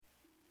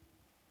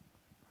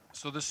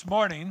So this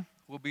morning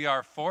will be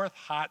our fourth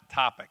hot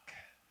topic.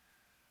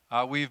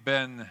 We've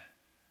been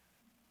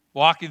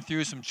walking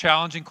through some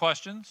challenging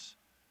questions.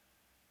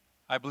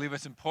 I believe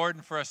it's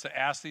important for us to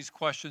ask these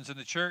questions in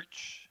the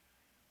church.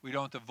 We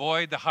don't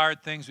avoid the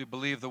hard things. We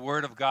believe the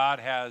Word of God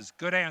has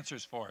good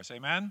answers for us.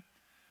 Amen?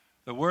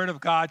 The Word of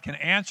God can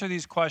answer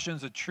these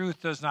questions. The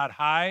truth does not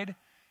hide.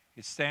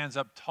 It stands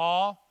up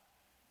tall.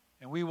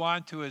 And we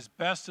want to, as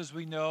best as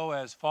we know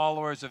as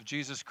followers of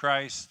Jesus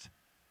Christ,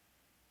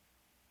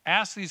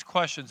 ask these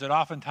questions that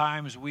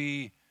oftentimes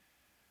we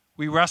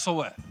wrestle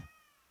with.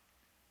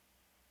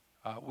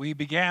 We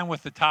began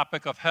with the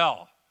topic of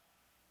hell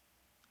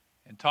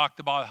and talked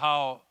about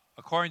how,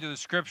 according to the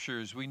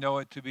Scriptures, we know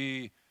it to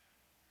be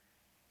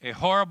a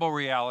horrible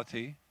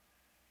reality,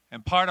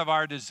 and part of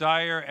our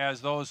desire as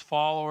those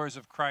followers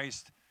of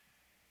Christ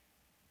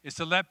is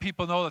to let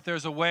people know that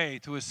there's a way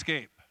to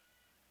escape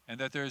and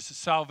that there's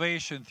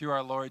salvation through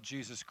our Lord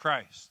Jesus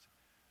Christ.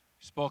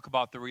 We spoke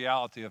about the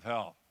reality of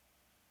hell.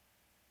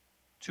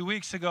 2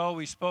 weeks ago,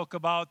 we spoke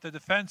about the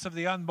defense of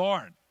the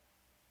unborn.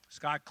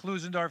 Scott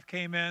Klusendorf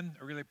came in.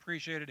 I really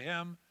appreciated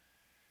him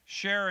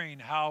sharing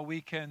how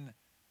we can,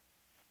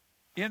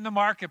 in the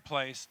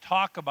marketplace,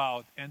 talk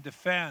about and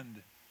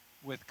defend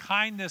with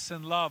kindness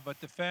and love,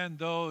 but defend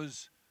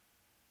those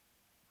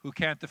who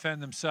can't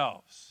defend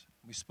themselves.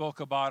 We spoke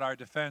about our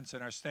defense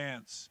and our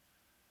stance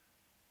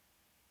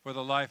for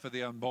the life of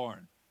the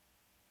unborn.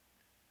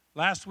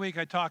 Last week,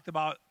 I talked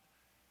about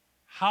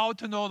how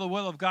to know the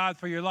will of God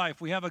for your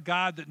life. We have a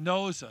God that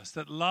knows us,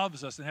 that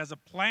loves us, and has a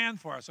plan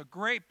for us, a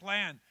great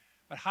plan.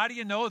 But how do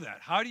you know that?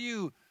 How do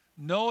you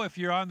know if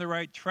you're on the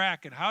right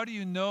track? And how do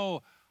you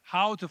know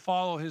how to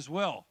follow His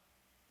will?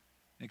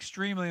 An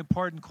extremely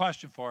important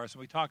question for us, and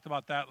we talked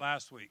about that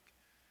last week.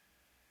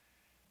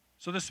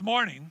 So this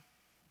morning,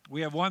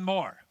 we have one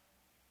more.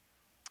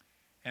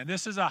 And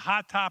this is a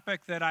hot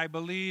topic that I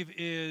believe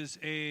is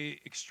an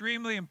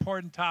extremely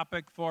important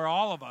topic for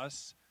all of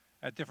us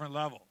at different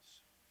levels.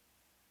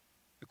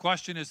 The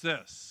question is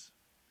this: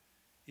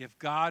 if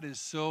God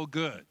is so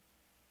good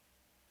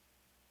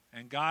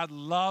and God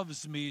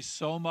loves me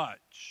so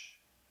much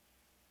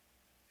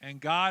and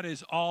God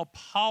is all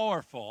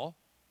powerful,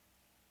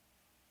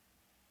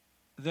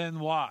 then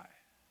why?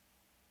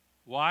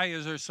 Why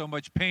is there so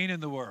much pain in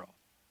the world?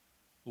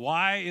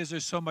 Why is there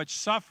so much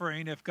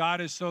suffering if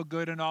God is so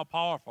good and all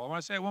powerful? I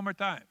want to say it one more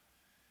time.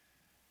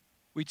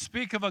 We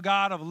speak of a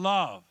God of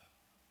love,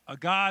 a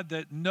God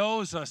that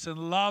knows us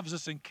and loves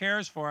us and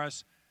cares for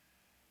us.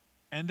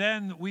 And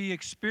then we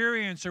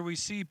experience or we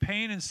see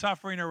pain and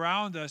suffering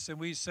around us and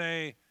we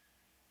say,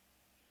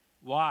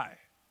 why?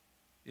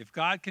 If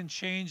God can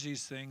change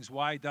these things,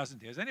 why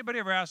doesn't He? Has anybody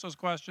ever asked those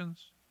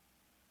questions?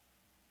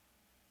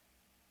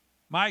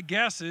 My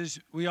guess is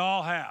we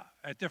all have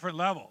at different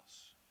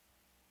levels.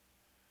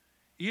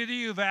 Either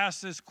you've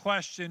asked this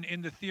question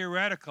in the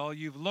theoretical,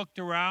 you've looked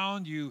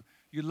around, you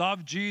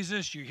love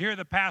Jesus, you hear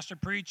the pastor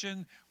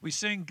preaching, we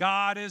sing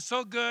God is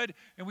so good,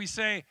 and we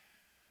say,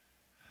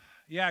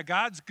 yeah,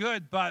 God's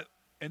good, but,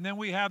 and then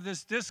we have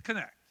this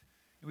disconnect.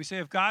 And we say,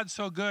 if God's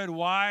so good,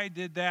 why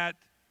did that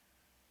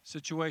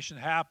situation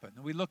happen?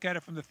 And we look at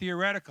it from the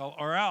theoretical,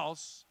 or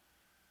else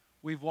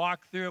we've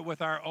walked through it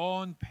with our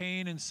own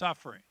pain and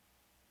suffering.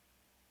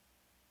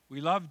 We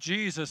love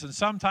Jesus, and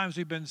sometimes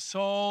we've been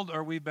sold,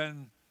 or we've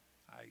been,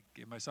 I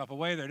gave myself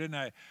away there, didn't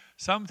I?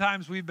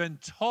 Sometimes we've been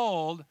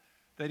told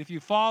that if you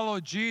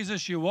follow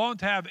Jesus, you won't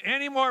have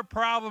any more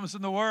problems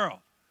in the world.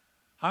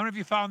 How many of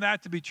you found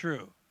that to be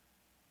true?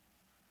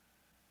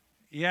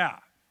 Yeah.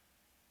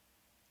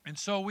 And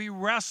so we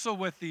wrestle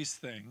with these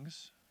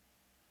things.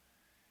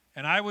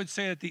 And I would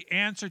say that the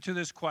answer to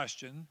this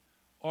question,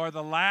 or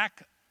the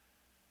lack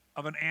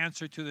of an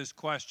answer to this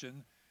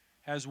question,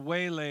 has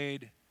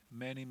waylaid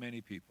many,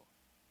 many people.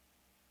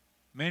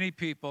 Many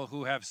people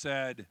who have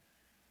said,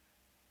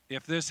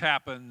 if this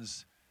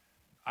happens,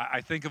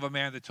 I think of a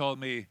man that told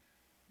me,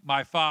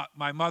 my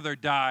mother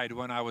died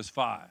when I was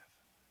 5.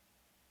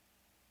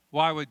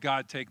 Why would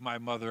God take my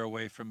mother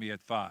away from me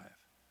at 5?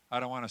 I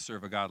don't want to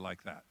serve a God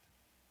like that.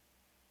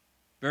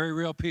 Very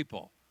real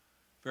people,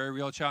 very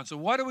real challenge. So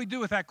what do we do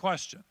with that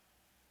question?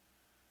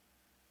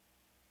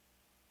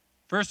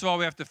 First of all,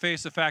 we have to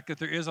face the fact that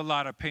there is a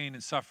lot of pain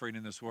and suffering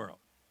in this world.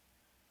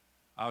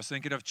 I was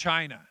thinking of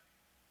China.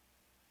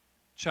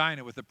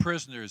 China with the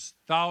prisoners,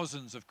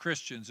 thousands of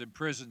Christians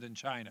imprisoned in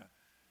China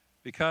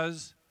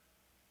because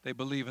they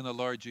believe in the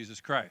Lord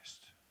Jesus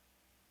Christ.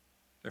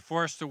 They're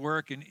forced to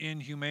work in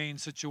inhumane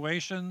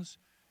situations,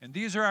 and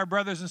these are our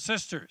brothers and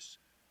sisters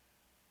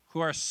who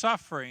are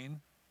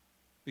suffering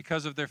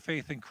because of their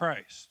faith in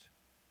Christ.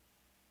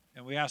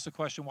 And we ask the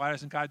question, why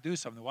doesn't God do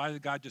something? Why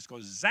doesn't God just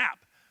go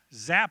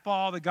zap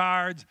all the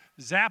guards,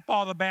 zap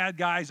all the bad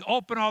guys,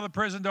 open all the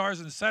prison doors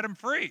and set them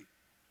free?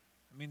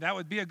 I mean, that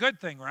would be a good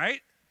thing,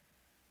 right?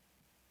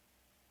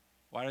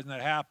 Why doesn't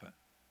that happen?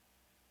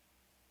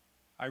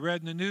 I read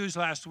in the news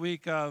last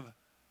week of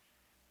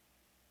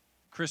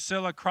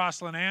Priscilla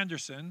Crosland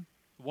Anderson,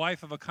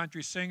 wife of a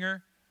country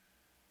singer.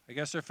 I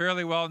guess they're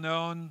fairly well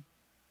known.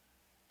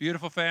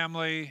 Beautiful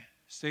family,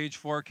 stage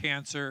 4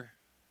 cancer.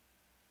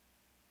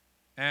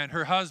 And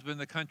her husband,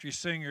 the country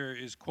singer,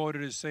 is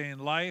quoted as saying,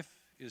 "Life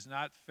is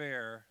not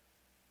fair,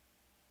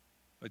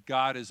 but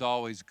God is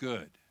always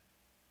good."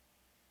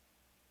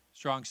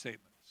 Strong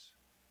statements.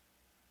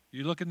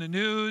 You look in the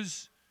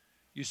news,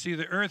 you see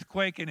the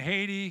earthquake in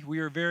Haiti.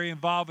 We were very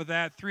involved with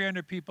that.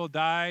 300 people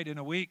died in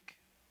a week.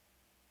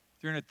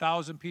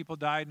 300,000 people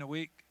died in a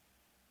week.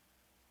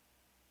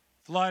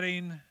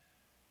 Flooding,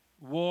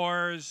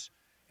 wars,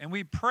 and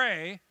we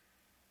pray,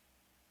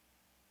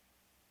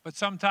 but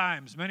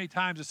sometimes, many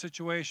times, the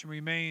situation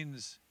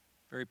remains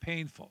very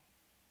painful.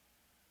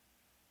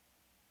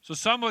 So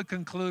some would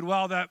conclude,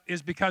 well, that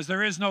is because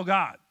there is no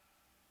God.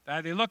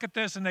 They look at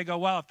this and they go,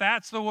 well, if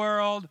that's the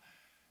world,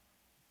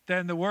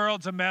 then the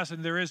world's a mess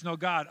and there is no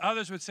God.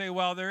 Others would say,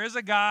 well, there is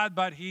a God,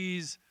 but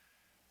he's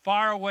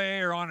far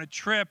away or on a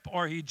trip,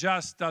 or he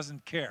just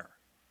doesn't care.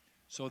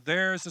 So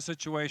there's the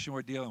situation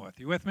we're dealing with.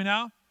 You with me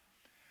now?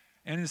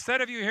 And instead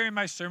of you hearing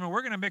my sermon,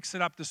 we're going to mix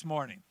it up this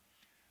morning.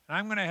 And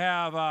I'm going to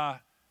have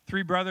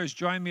 3 brothers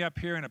join me up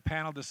here in a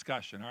panel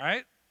discussion, all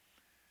right?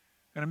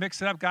 I'm going to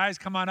mix it up. Guys,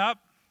 come on up.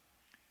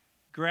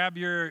 Grab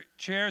your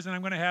chairs, and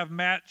I'm going to have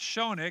Matt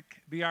Schoenig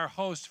be our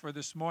host for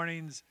this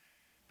morning's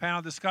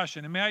panel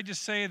discussion. And may I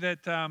just say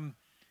that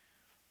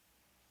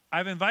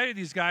I've invited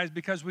these guys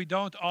because we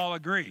don't all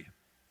agree.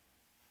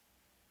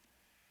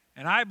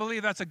 And I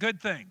believe that's a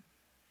good thing,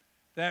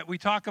 that we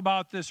talk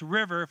about this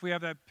river. If we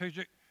have that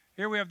picture,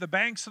 here we have the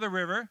banks of the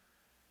river.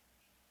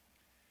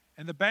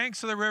 And the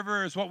banks of the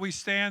river is what we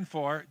stand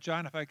for.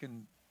 John, if I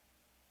can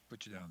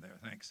put you down there,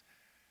 thanks.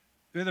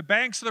 They're the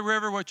banks of the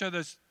river, which are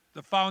the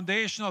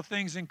foundational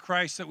things in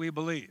Christ that we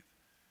believe.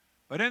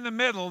 But in the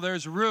middle,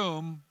 there's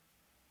room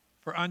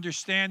for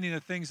understanding the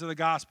things of the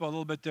gospel a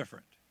little bit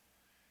different.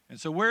 And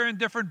so we're in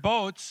different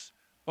boats,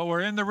 but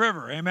we're in the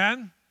river.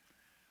 Amen?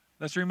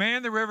 Let's remain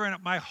in the river.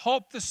 And my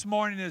hope this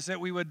morning is that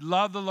we would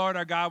love the Lord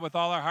our God with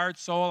all our heart,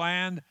 soul,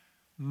 and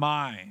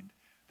mind.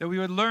 That we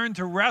would learn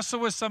to wrestle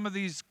with some of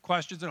these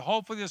questions and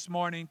hopefully this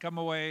morning come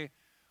away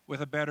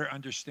with a better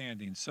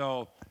understanding.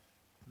 So,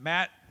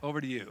 Matt, over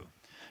to you.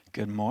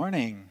 Good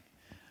morning.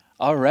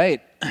 All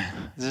right.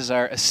 This is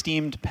our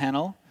esteemed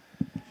panel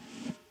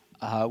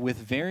with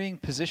varying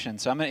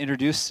positions. So I'm going to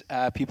introduce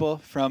people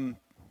from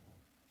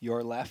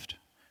your left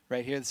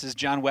right here. This is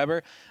John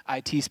Weber,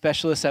 IT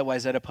specialist at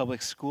Wayzata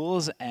Public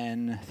Schools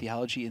and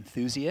theology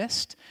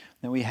enthusiast.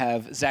 Then we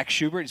have Zach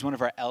Schubert. He's one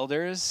of our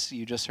elders.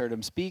 You just heard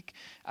him speak.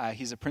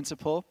 He's a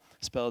principal,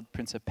 spelled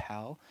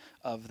principal,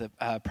 of the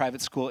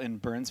private school in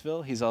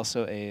Burnsville. He's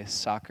also a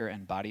soccer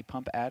and body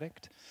pump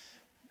addict.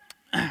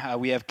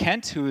 We have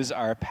Kent, who is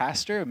our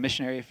pastor, a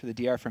missionary for the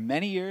DR for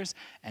many years,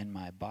 and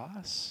my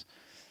boss.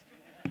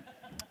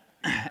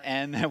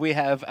 And then we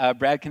have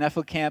Brad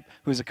Kneffelkamp,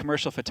 who's a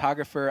commercial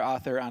photographer,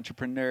 author,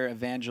 entrepreneur,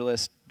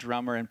 evangelist,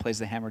 drummer, and plays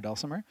the hammer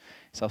dulcimer.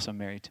 He's also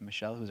married to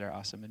Michelle, who's our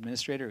awesome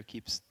administrator who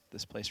keeps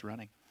this place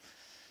running.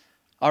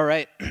 All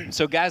right,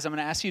 so guys, I'm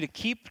going to ask you to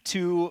keep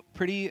to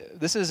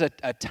this is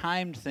a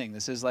timed thing.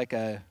 This is like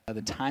the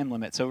time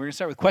limit. So we're going to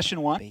start with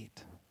question 1.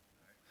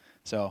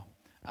 So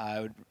I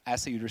would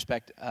ask that you'd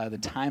respect the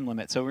time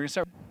limit. So we're going to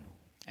start.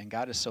 And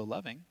God is so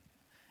loving,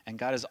 and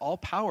God is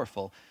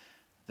all-powerful.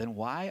 Then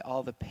why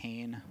all the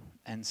pain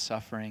and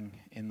suffering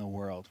in the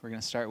world? We're going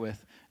to start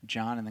with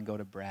John and then go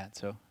to Brad.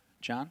 So,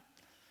 John,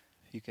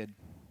 if you could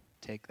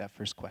take that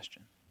first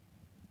question.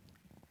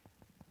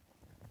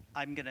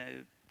 I'm going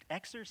to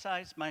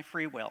exercise my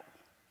free will.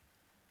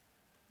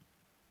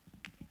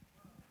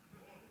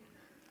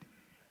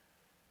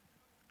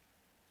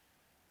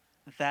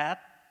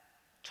 That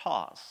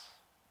toss,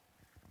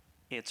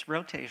 its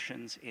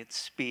rotations, its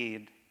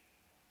speed,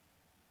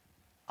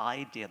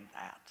 I did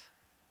that.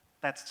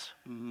 That's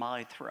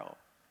my throw.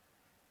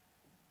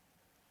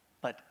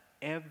 But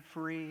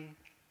every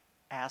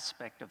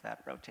aspect of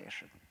that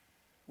rotation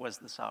was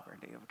the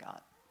sovereignty of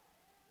God.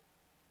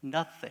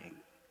 Nothing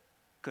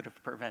could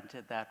have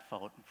prevented that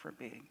phone from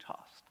being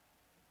tossed.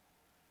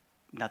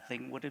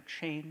 Nothing would have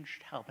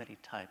changed how many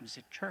times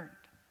it turned.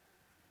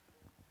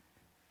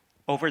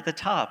 Over the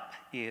top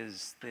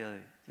is the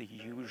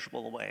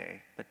usual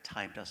way, but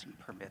time doesn't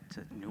permit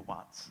to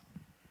nuance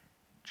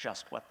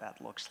just what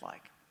that looks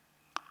like.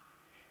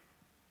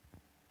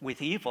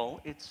 With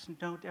evil, it's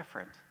no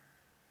different.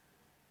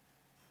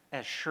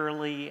 As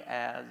surely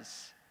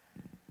as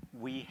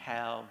we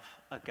have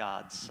a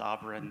God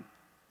sovereign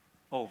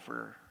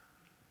over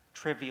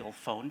trivial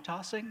phone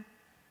tossing,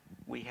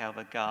 we have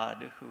a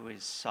God who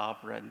is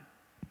sovereign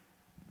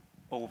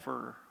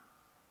over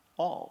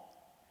all.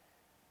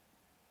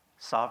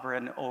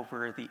 Sovereign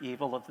over the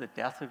evil of the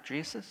death of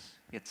Jesus.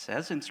 It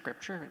says in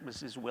Scripture it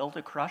was his will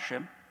to crush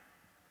him.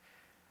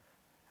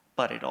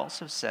 But it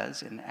also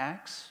says in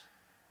Acts,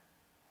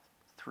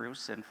 through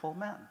sinful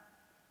men,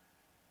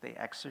 they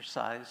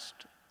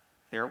exercised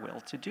their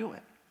will to do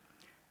it.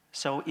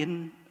 So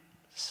in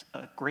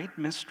a great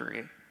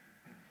mystery,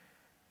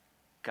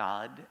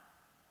 God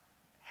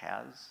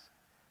has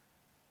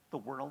the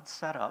world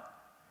set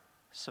up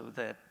so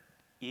that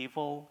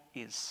evil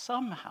is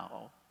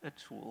somehow a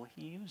tool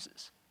he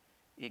uses.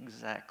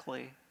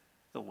 exactly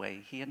the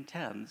way he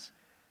intends,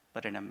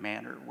 but in a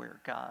manner where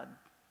God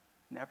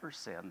never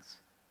sins,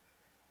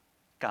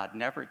 God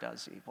never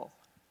does evil,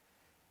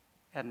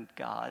 and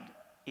God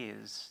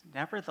is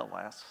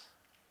nevertheless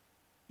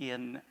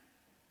in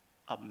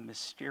a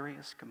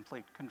mysterious,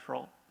 complete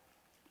control.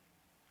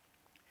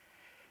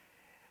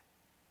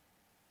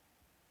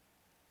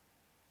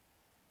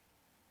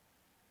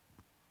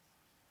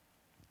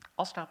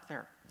 I'll stop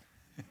there.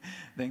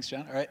 Thanks,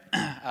 John. All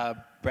right.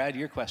 Brad,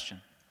 your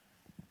question.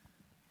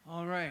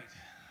 All right.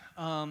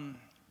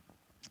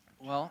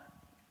 Well,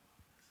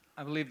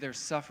 I believe there's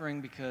suffering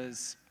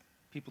because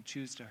people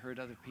choose to hurt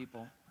other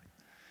people,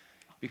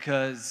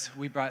 because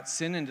we brought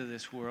sin into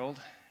this world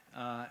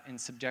and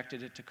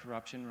subjected it to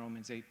corruption,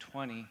 Romans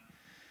 8:20.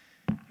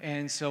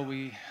 And so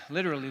we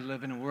literally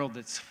live in a world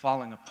that's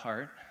falling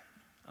apart.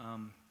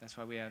 That's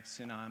why we have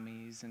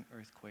tsunamis and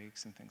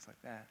earthquakes and things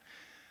like that.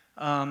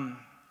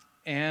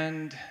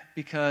 And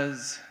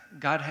because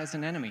God has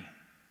an enemy,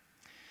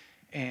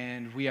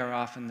 and we are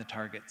often the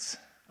targets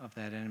of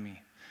that enemy.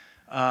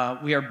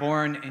 We are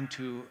born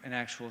into an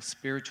actual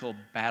spiritual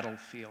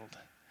battlefield.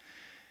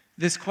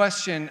 This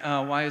question,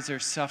 why is there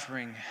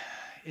suffering?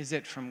 Is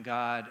it from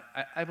God?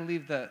 I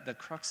believe the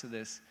crux of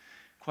this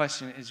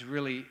question is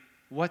really,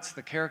 what's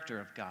the character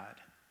of God?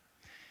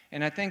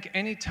 And I think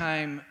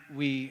anytime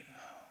we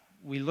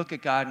look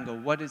at God and go,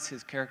 what is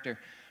his character?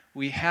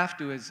 We have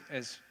to,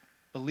 as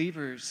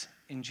believers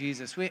in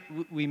Jesus,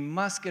 we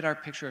must get our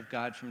picture of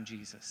God from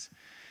Jesus.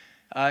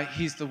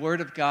 He's the Word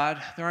of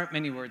God. There aren't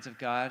many words of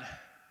God.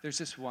 There's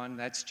just one.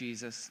 That's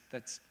Jesus.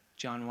 That's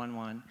John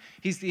 1:1.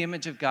 He's the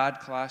image of God,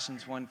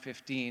 Colossians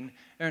 1:15.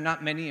 There are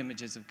not many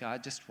images of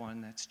God, just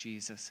one. That's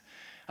Jesus.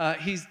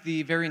 He's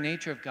the very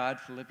nature of God,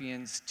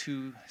 Philippians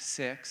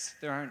 2:6.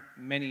 There aren't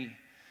many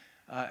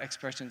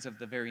expressions of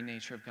the very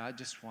nature of God,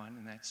 just one,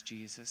 and that's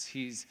Jesus.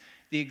 He's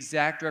the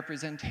exact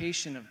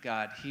representation of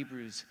God,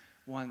 Hebrews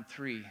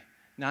 1:3.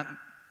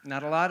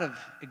 Not a lot of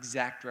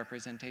exact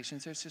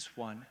representations. There's just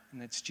one,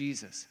 and that's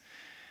Jesus.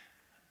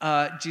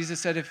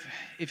 Jesus said,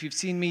 if you've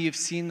seen me, you've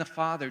seen the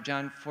Father,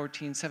 John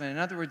 14:7. In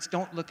other words,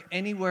 don't look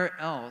anywhere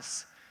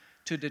else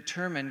to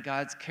determine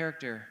God's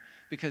character,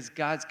 because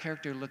God's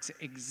character looks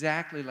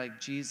exactly like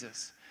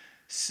Jesus.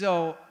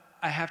 So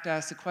I have to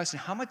ask the question,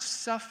 how much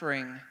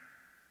suffering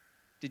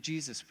did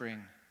Jesus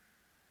bring?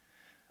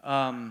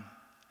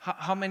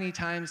 How many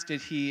times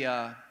did he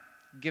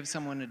give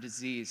someone a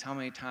disease? How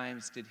many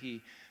times did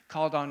he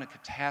call down a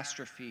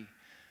catastrophe?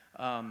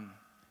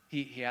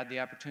 He had the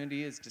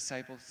opportunity. His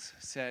disciples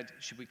said,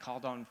 should we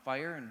call down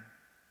fire?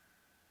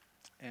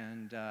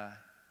 And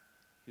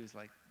he was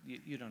like,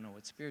 you don't know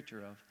what spirit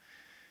you're of.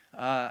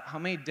 How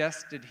many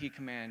deaths did he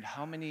command?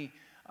 How many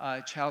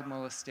child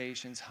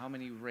molestations? How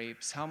many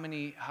rapes?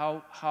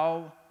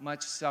 How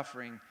much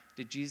suffering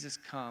did Jesus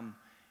come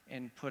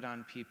and put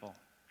on people?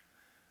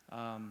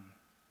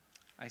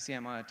 I see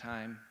I'm out of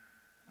time.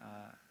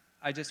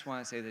 I just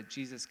want to say that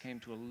Jesus came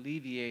to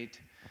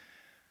alleviate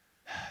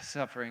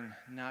suffering,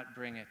 not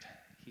bring it.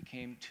 He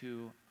came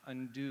to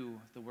undo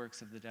the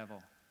works of the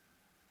devil.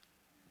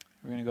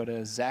 We're going to go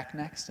to Zach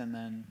next, and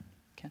then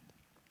Kent.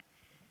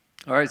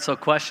 All right, so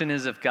question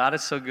is, if God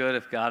is so good,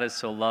 if God is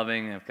so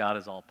loving, if God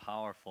is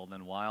all-powerful,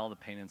 then why all the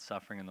pain and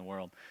suffering in the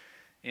world?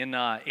 In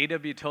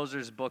A.W.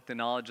 Tozer's book, The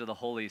Knowledge of the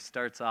Holy,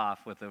 starts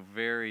off with a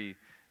very,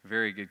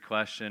 very good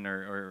question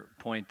or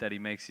point that he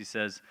makes. He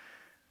says,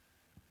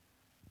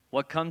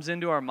 what comes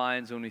into our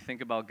minds when we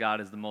think about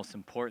God is the most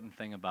important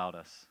thing about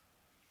us.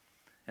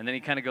 And then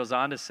he kind of goes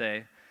on to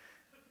say,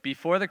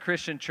 before the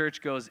Christian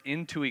church goes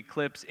into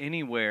eclipse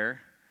anywhere,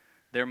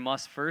 there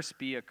must first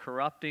be a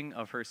corrupting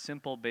of her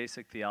simple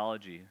basic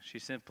theology. She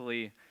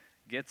simply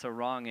gets a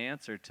wrong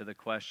answer to the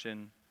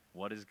question,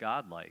 what is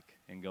God like?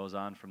 And goes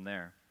on from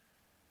there.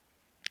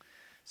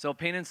 So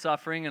pain and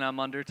suffering, and I'm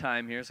under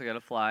time here, so I got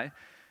to fly,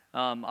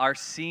 are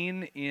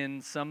seen in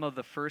some of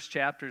the first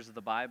chapters of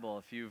the Bible.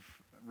 If you've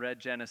read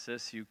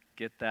Genesis, you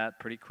get that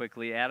pretty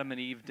quickly. Adam and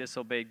Eve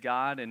disobeyed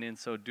God, and in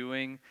so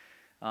doing,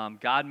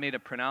 God made a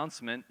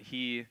pronouncement.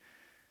 He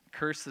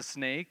cursed the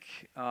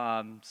snake,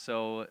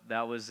 so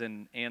that was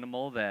an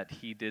animal that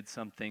he did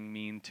something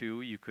mean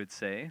to, you could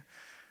say.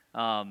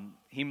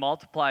 He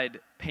multiplied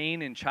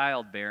pain in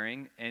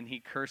childbearing, and he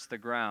cursed the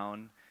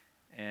ground.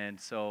 And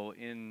so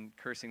in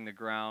cursing the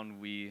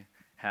ground, we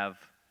have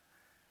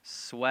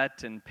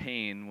sweat and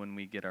pain when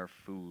we get our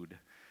food.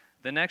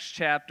 The next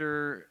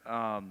chapter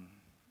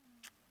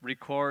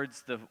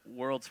records the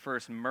world's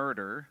first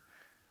murder,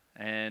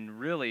 and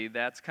really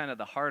that's kind of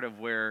the heart of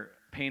where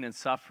pain and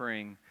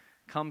suffering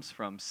comes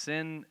from.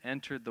 Sin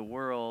entered the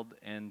world,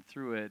 and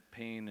through it,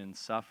 pain and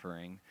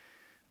suffering.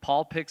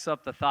 Paul picks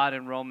up the thought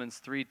in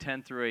Romans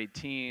 3:10 through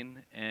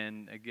 18,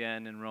 and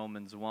again in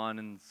Romans 1,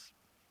 and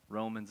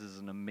Romans is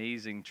an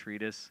amazing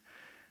treatise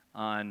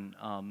on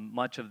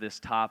much of this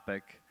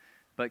topic.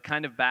 But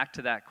kind of back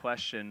to that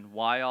question,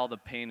 why all the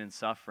pain and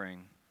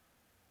suffering?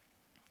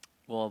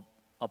 Well,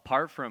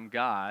 apart from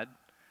God,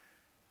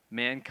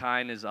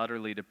 mankind is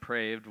utterly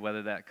depraved,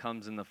 whether that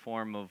comes in the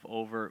form of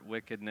overt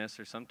wickedness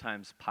or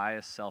sometimes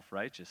pious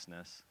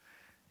self-righteousness.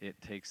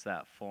 It takes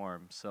that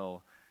form.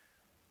 So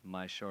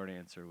my short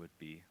answer would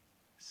be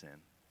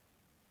sin.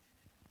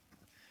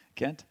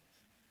 Kent?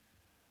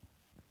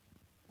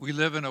 We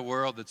live in a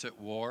world that's at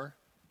war.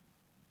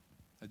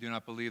 I do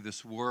not believe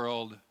this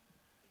world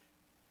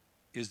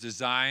is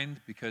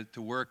designed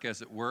to work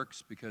as it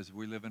works, because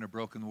we live in a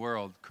broken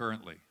world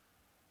currently.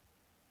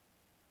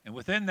 And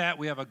within that,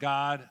 we have a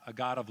God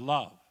of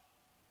love.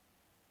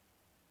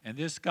 And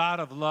this God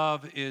of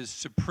love is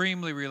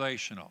supremely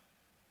relational.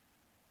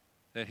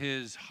 That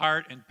his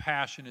heart and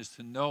passion is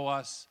to know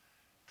us,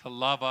 to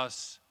love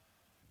us,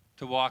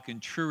 to walk in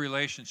true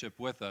relationship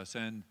with us.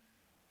 And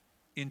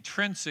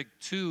intrinsic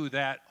to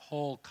that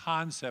whole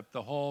concept,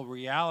 the whole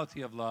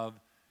reality of love,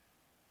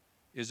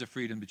 is the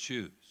freedom to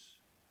choose.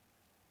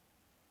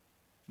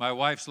 My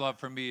wife's love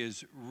for me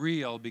is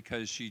real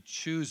because she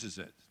chooses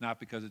it, not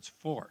because it's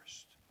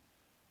forced.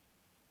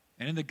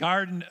 And in the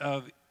Garden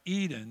of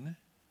Eden,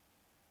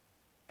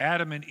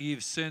 Adam and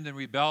Eve sinned and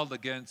rebelled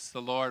against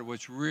the Lord,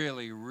 which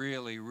really,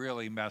 really,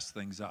 really messed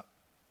things up.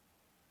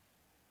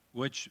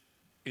 Which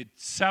it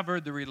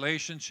severed the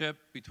relationship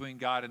between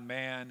God and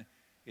man.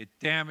 It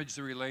damaged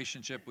the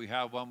relationship we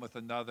have one with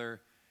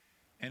another.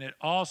 And it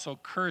also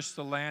cursed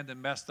the land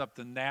and messed up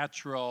the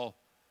natural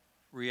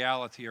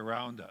reality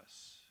around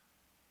us.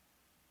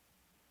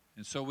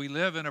 And so we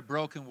live in a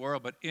broken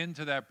world, but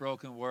into that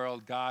broken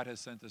world, God has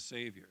sent a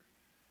Savior.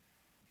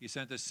 He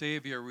sent a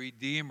Savior, a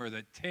Redeemer,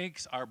 that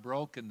takes our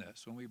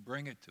brokenness when we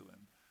bring it to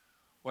him,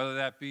 whether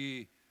that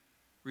be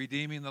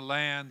redeeming the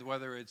land,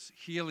 whether it's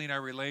healing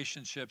our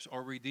relationships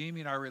or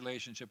redeeming our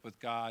relationship with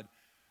God.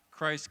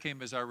 Christ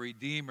came as our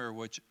Redeemer,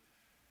 which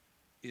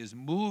is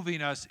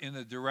moving us in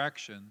the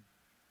direction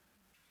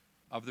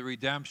of the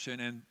redemption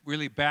and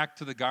really back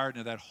to the garden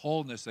of that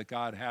wholeness that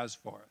God has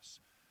for us.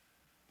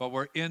 But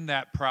we're in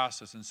that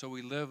process, and so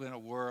we live in a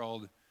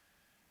world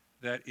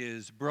that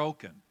is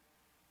broken.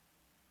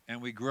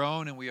 And we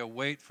groan and we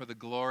await for the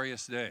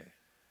glorious day.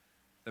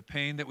 The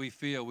pain that we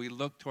feel, we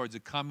look towards the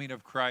coming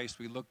of Christ.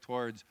 We look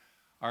towards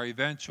our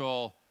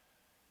eventual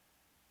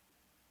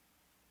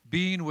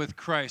being with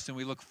Christ, and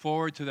we look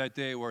forward to that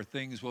day where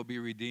things will be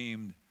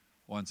redeemed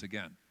once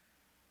again.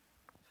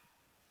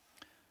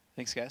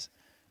 Thanks, guys.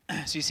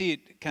 So you see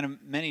kind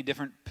of many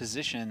different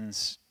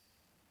positions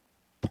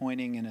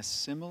pointing in a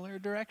similar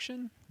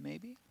direction,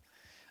 maybe.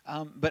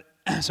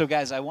 So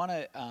guys, I want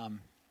to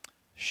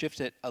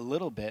shift it a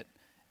little bit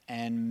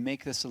and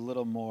make this a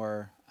little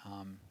more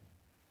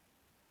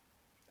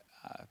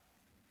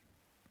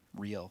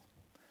real.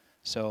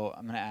 So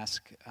I'm going to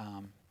ask,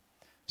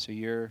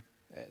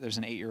 there's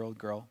an 8-year-old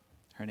girl.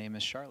 Her name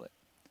is Charlotte.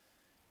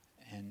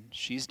 And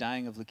she's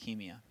dying of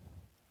leukemia.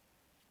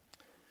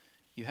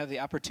 You have the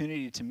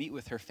opportunity to meet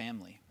with her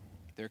family.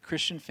 They're a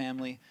Christian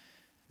family.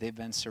 They've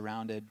been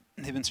surrounding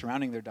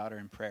their daughter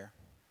in prayer.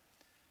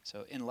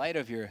 So in light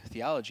of your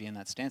theology and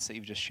that stance that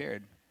you've just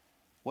shared,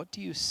 what do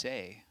you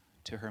say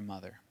to her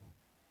mother?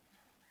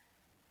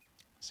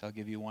 So I'll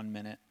give you 1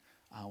 minute.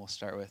 We'll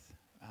start with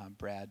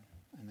Brad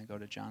and then go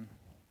to John.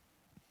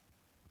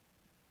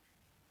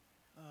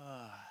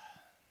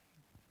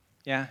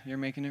 Yeah, you're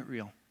making it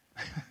real.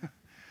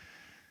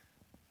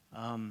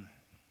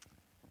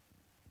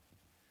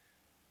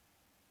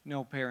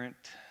 No parent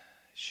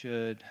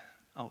should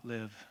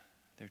outlive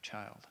their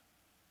child.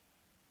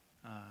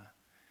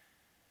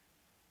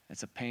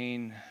 It's a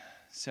pain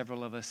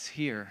several of us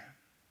here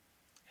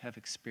have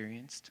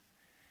experienced,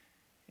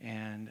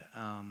 and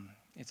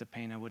it's a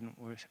pain I wouldn't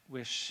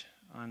wish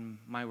on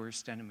my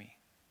worst enemy.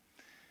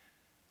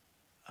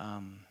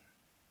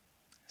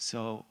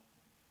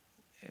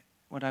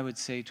 What I would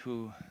say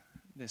to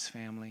this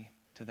family,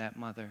 to that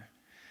mother,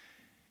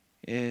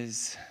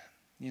 is,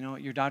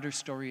 your daughter's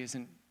story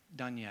isn't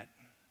done yet.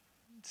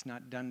 It's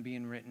not done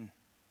being written.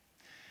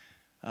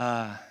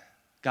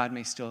 God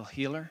may still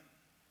heal her.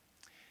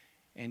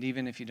 And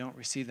even if you don't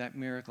receive that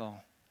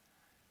miracle,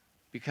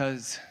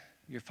 because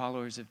you're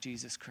followers of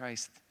Jesus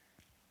Christ,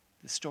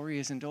 the story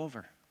isn't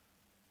over.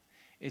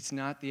 It's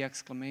not the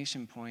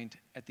exclamation point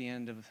at the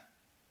end of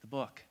the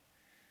book.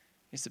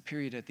 It's the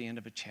period at the end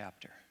of a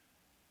chapter.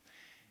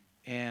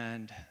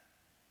 And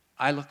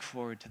I look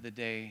forward to the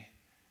day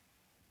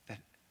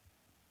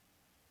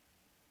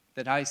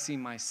that I see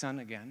my son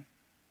again.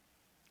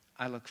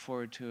 I look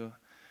forward to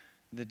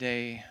the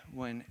day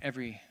when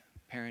every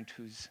parent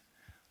who's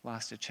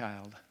lost a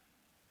child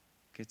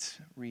gets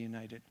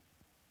reunited.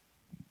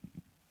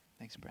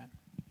 Thanks, Brad.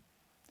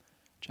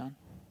 John?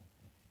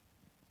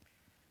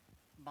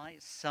 My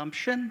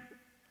assumption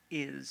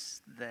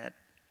is that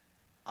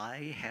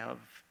I have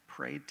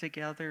prayed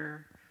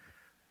together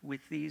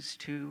with these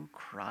two,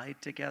 cried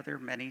together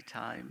many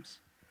times,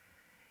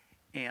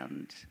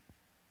 and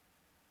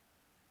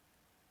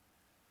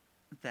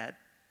that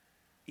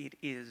it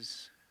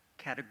is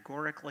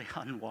categorically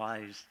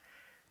unwise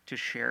to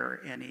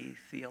share any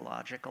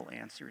theological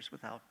answers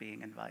without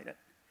being invited.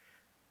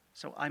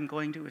 So I'm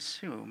going to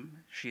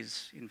assume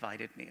she's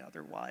invited me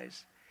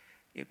otherwise,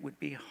 It would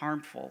be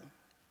harmful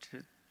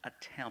to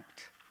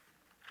attempt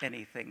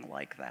anything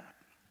like that.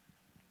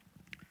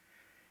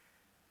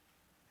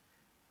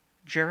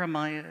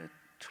 Jeremiah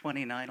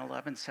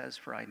 29:11 says,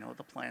 "For I know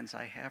the plans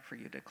I have for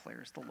you,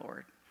 declares the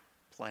Lord,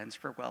 plans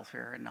for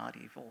welfare and not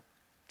evil,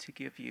 to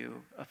give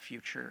you a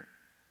future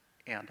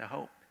and a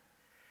hope."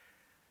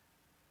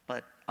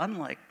 But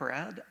unlike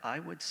Brad, I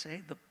would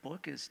say the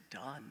book is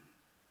done,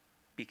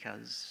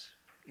 because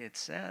it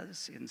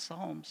says in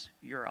Psalms,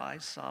 "Your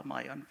eyes saw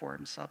my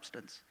unformed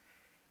substance.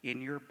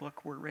 In your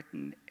book were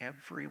written,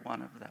 every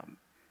one of them,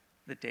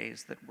 the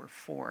days that were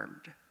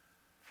formed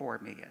for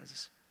me,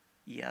 as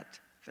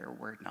yet there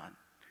were none."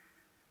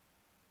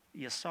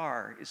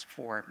 Yasar is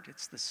formed.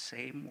 It's the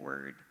same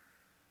word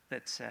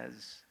that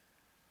says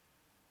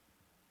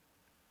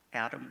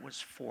Adam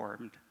was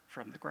formed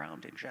from the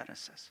ground in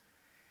Genesis.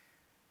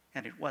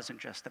 And it wasn't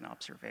just an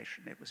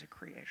observation, it was a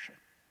creation.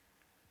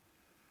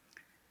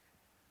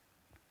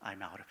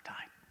 I'm out of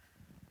time.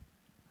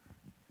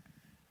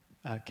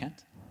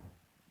 Kent?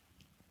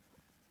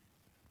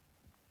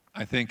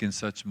 I think in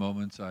such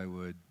moments I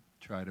would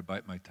try to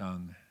bite my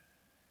tongue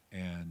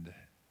and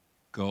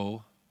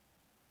go.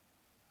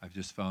 I've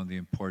just found the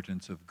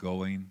importance of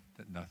going,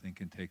 that nothing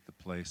can take the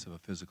place of a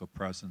physical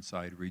presence.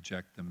 I'd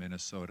reject the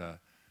Minnesota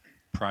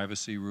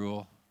privacy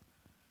rule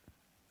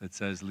that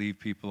says leave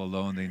people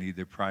alone, they need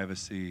their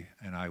privacy,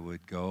 and I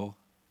would go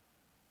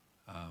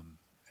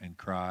and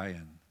cry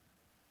and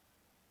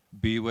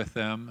be with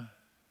them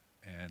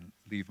and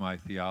leave my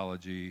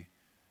theology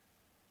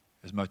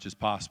as much as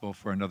possible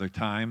for another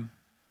time.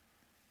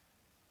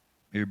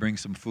 Maybe bring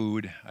some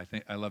food.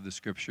 I love the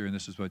scripture, and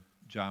this is what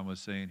John was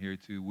saying here,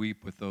 to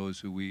weep with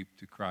those who weep,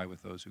 to cry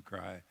with those who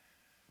cry. I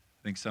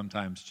think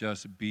sometimes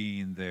just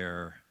being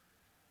there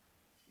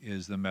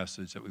is the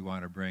message that we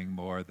want to bring,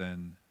 more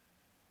than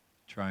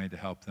trying to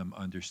help them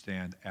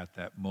understand at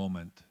that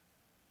moment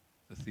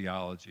the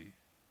theology.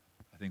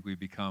 I think we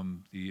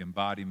become the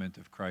embodiment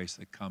of Christ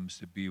that comes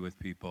to be with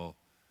people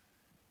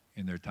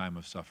in their time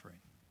of suffering.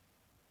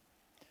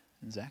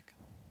 And Zach?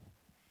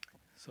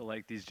 So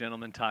like these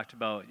gentlemen talked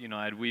about,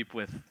 I'd weep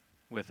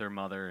with her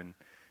mother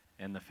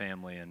and the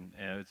family, and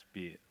it would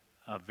be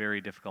a very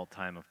difficult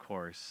time, of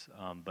course.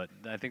 But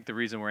I think the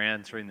reason we're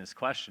answering this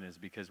question is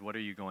because what are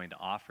you going to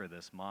offer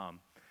this mom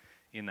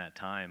in that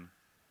time?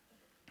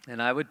 And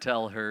I would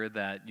tell her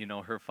that,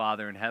 her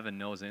Father in heaven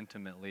knows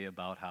intimately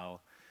about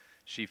how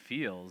she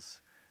feels.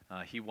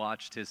 He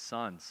watched his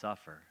son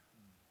suffer.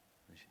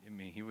 I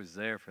mean, he was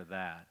there for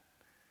that.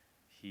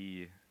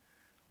 He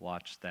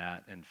watched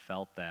that and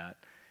felt that.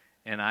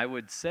 And I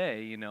would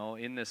say,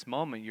 in this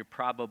moment, you're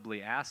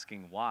probably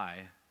asking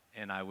why.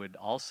 And I would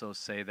also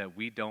say that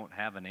we don't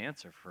have an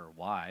answer for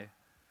why.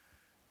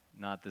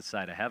 Not this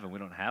side of heaven. We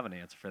don't have an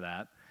answer for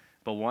that.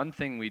 But one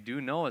thing we do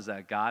know is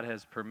that God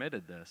has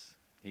permitted this.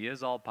 He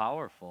is all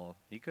powerful.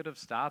 He could have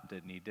stopped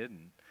it, and he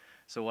didn't.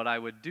 So what I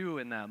would do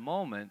in that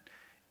moment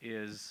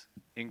is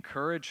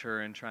encourage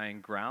her and try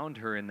and ground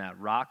her in that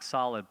rock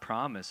solid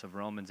promise of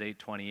Romans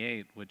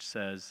 8:28, which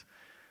says,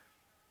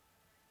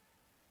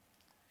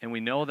 "And we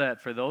know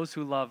that for those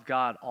who love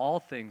God, all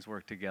things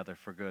work together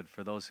for good,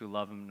 for those who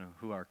love him,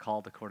 who are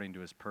called according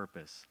to his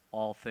purpose."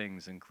 All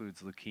things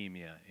includes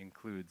leukemia,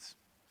 includes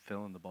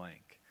fill in the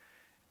blank.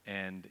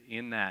 And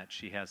in that,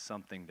 she has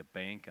something to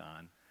bank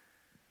on.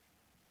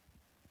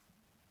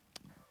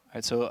 All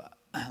right, so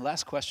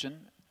last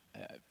question.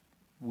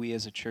 We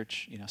as a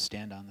church,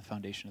 stand on the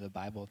foundation of the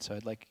Bible. So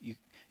I'd like you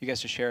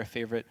guys to share a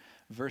favorite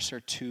verse or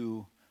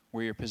two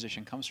where your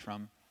position comes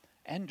from,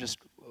 and just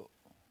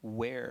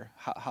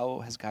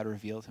how has God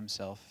revealed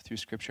himself through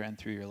Scripture and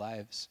through your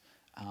lives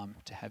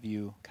to have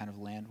you kind of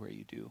land where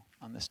you do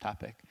on this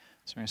topic.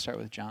 So we're going to start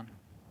with John.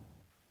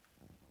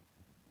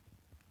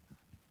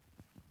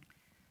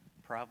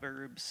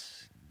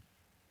 Proverbs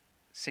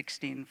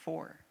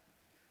 16:4.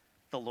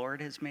 "The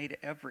Lord has made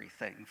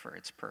everything for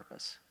its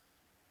purpose,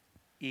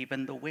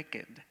 even the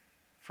wicked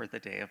for the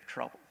day of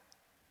trouble."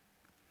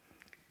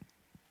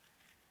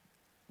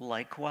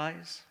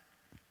 Likewise,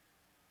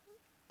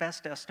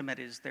 best estimate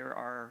is there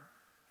are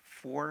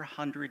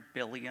 400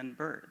 billion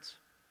birds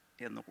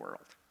in the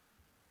world.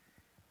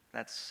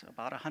 That's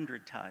about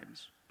 100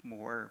 times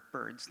more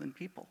birds than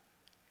people.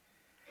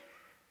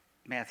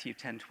 Matthew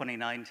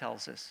 10:29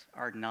 tells us,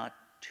 "Are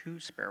not 2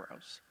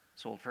 sparrows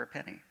sold for a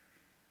penny?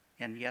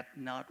 And yet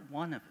not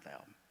one of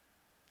them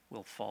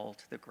will fall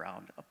to the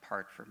ground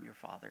apart from your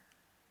Father."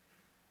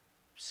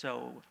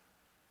 So,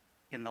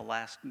 in the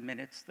last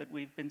minutes that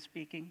we've been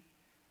speaking,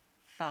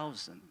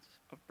 thousands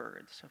of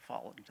birds have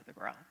fallen to the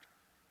ground.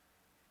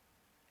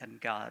 And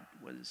God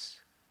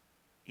was,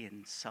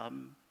 in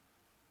some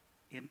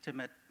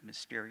intimate,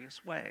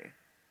 mysterious way,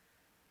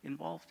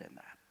 involved in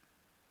that.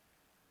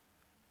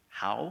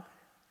 How?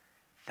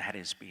 That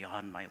is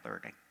beyond my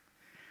learning.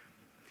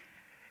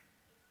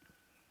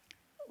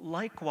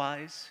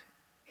 Likewise,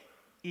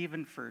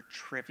 even for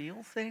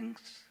trivial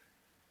things,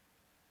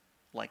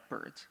 like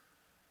birds,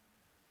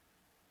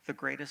 the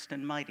greatest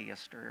and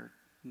mightiest are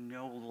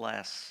no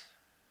less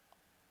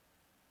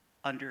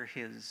under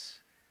his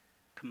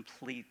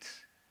complete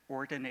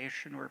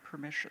ordination or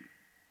permission.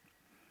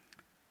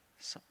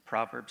 So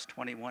Proverbs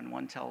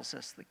 21:1 tells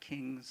us the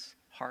king's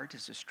heart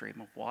is a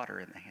stream of water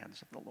in the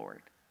hands of the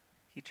Lord.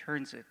 He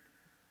turns it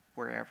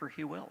wherever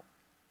he will.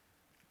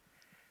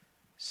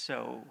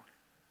 So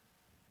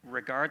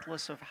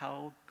regardless of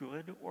how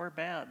good or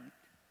bad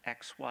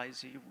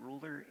XYZ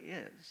ruler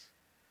is,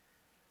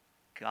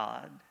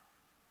 God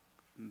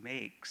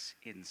makes,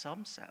 in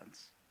some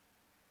sense,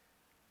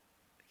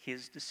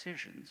 his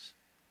decisions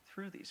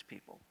through these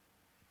people.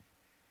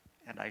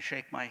 And I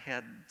shake my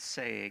head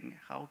saying,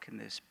 how can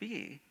this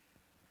be?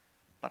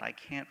 But I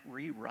can't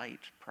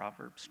rewrite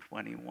Proverbs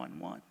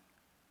 21:1.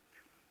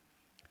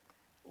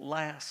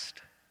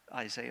 Last,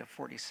 Isaiah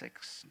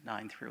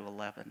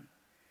 46:9-11.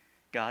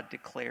 God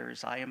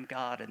declares, I am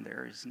God and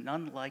there is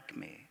none like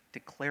me,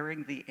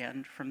 declaring the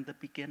end from the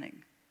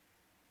beginning,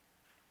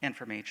 and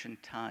from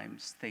ancient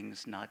times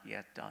things not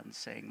yet done,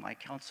 saying, my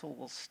counsel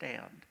will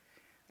stand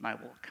and I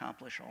will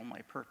accomplish all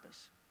my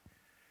purpose.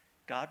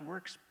 God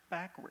works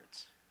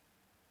backwards.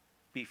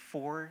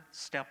 Before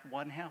step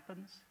one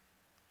happens,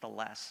 the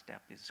last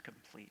step is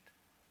complete.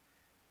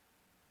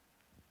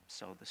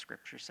 So the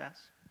scripture says.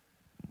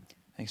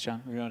 Thanks,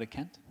 John. We're going to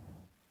Kent.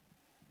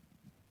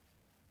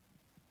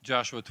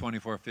 Joshua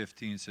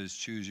 24:15 says,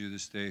 choose you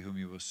this day whom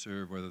you will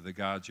serve, whether the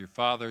gods of your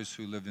fathers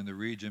who lived in the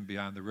region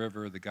beyond the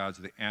river, the gods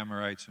of the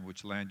Amorites in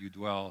which land you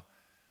dwell.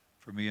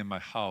 For me and my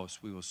house,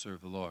 we will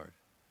serve the Lord.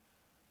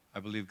 I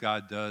believe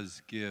God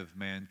does give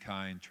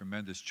mankind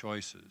tremendous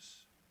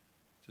choices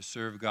to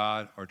serve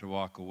God or to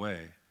walk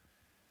away.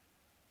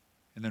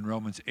 And then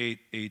Romans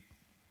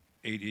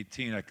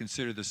 8:18, I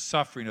consider the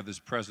suffering of this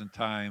present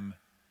time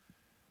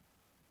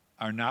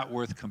are not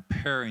worth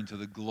comparing to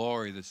the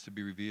glory that's to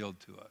be revealed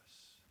to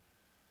us.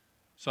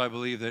 So I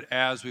believe that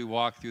as we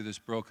walk through this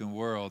broken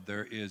world,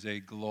 there is a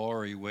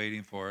glory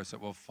waiting for us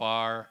that will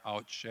far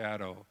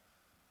outshadow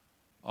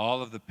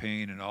all of the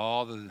pain and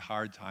all the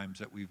hard times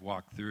that we've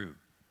walked through.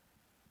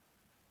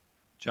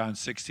 John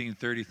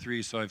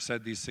 16:33, so I've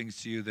said these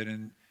things to you that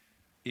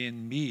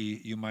in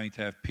me you might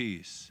have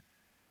peace.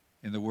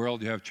 In the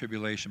world you have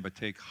tribulation, but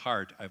take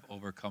heart, I've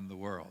overcome the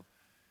world.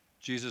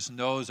 Jesus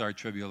knows our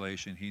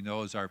tribulation. He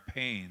knows our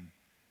pain.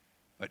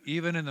 But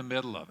even in the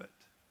middle of it,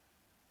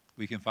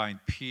 we can find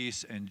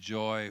peace and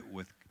joy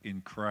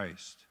in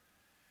Christ.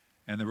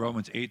 And the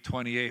Romans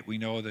 8:28, we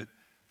know that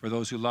for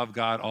those who love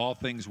God, all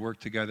things work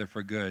together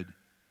for good.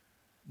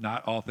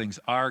 Not all things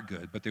are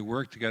good, but they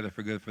work together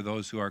for good for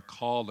those who are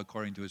called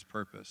according to his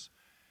purpose.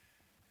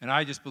 And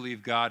I just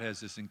believe God has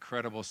this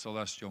incredible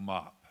celestial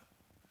mop,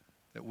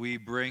 that we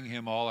bring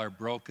him all our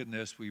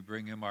brokenness, we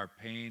bring him our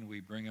pain, we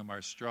bring him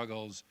our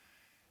struggles,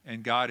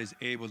 and God is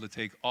able to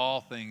take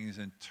all things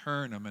and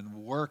turn them and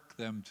work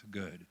them to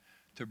good,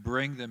 to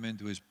bring them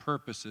into his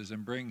purposes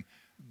and bring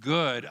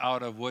good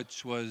out of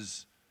which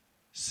was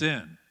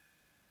sin.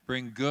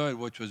 Bring good,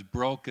 which was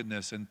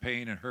brokenness and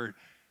pain and hurt.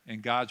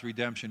 And God's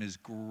redemption is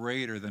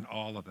greater than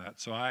all of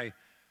that. So I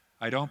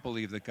don't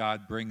believe that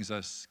God brings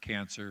us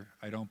cancer.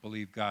 I don't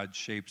believe God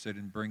shapes it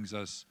and brings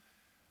us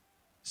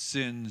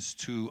sins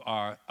to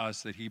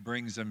us, that he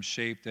brings them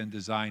shaped and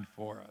designed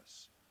for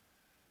us.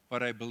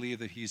 But I believe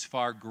that he's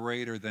far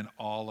greater than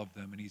all of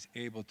them, and he's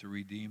able to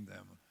redeem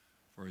them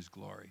for his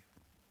glory.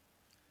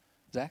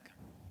 Zach?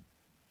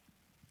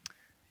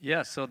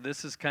 Yeah, so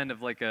this is kind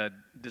of like a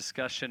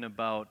discussion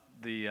about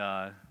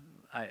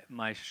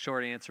my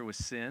short answer was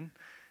sin,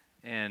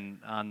 and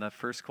on the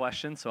first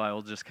question, so I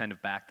will just kind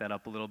of back that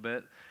up a little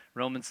bit.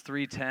 Romans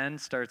 3:10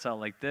 starts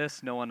out like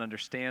this: no one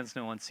understands,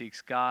 no one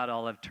seeks God,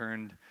 all have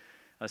turned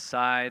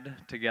aside,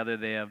 together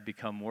they have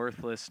become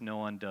worthless, no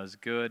one does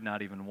good,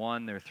 not even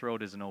one. Their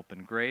throat is an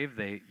open grave,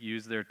 they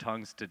use their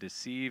tongues to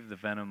deceive, the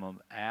venom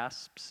of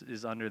asps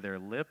is under their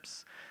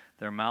lips.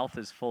 Their mouth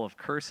is full of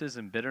curses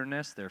and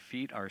bitterness. Their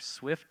feet are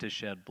swift to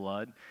shed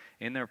blood.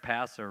 In their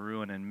paths are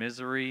ruin and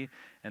misery.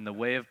 And the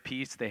way of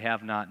peace they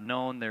have not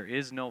known. There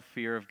is no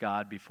fear of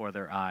God before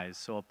their eyes.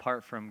 So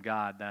apart from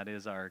God, that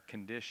is our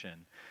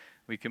condition.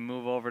 We can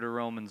move over to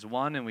Romans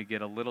 1 and we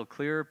get a little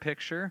clearer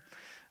picture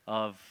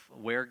of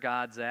where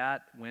God's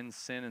at when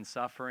sin and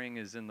suffering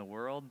is in the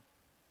world.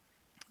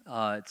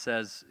 It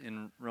says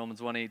in Romans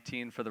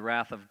 1:18, for the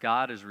wrath of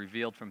God is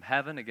revealed from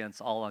heaven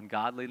against all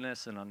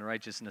ungodliness and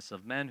unrighteousness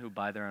of men who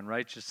by their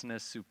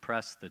unrighteousness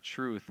suppress the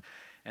truth.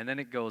 And then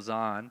it goes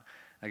on.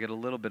 I get a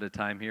little bit of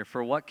time here.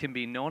 For what can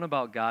be known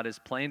about God is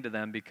plain to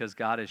them because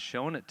God has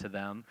shown it to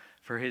them.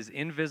 For his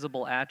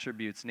invisible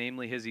attributes,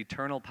 namely his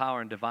eternal power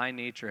and divine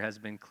nature, has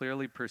been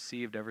clearly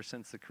perceived ever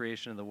since the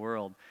creation of the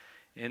world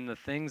in the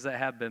things that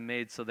have been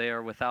made, so they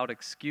are without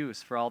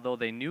excuse. For although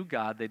they knew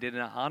God, they did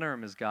not honor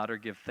him as God or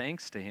give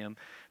thanks to him,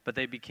 but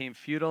they became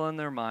futile in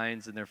their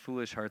minds, and their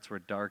foolish hearts were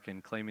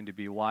darkened. Claiming to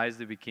be wise,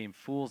 they became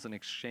fools and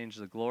exchanged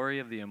the glory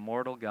of the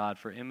immortal God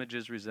for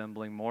images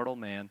resembling mortal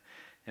man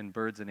and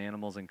birds and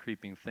animals and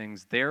creeping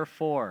things.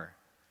 Therefore,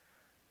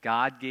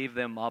 God gave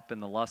them up in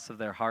the lusts of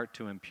their heart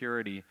to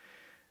impurity.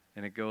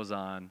 And it goes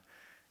on.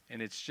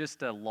 And it's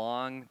just a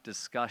long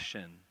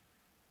discussion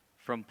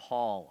from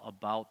Paul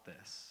about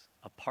this.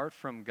 apart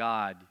from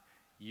God,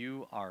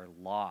 you are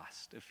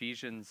lost.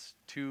 Ephesians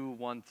 2,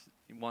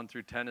 1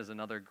 through 10 is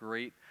another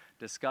great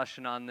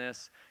discussion on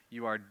this.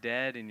 You are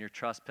dead in your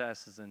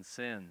trespasses and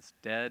sins.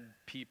 Dead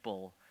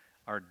people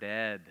are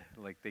dead.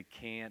 Like, they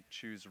can't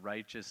choose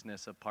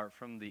righteousness apart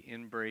from the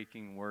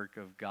inbreaking work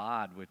of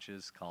God, which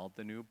is called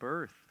the new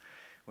birth,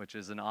 which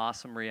is an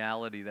awesome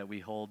reality that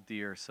we hold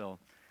dear. So,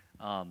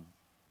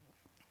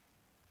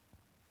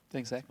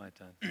 Thanks, Zach. that's my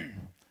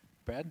time.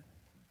 Brad?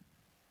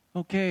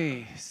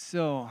 Okay,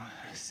 so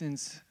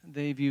since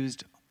they've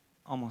used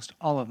almost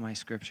all of my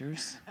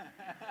scriptures,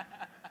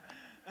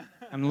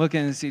 I'm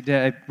looking to see,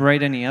 did I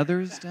write any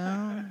others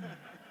down?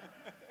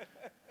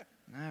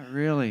 Not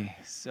really.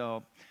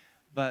 So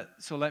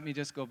let me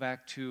just go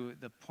back to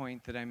the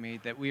point that I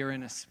made, that we are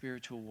in a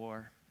spiritual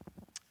war.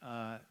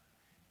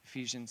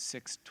 Ephesians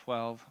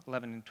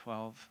 11 and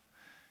 12.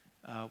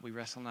 We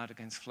wrestle not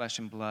against flesh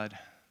and blood,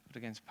 but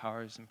against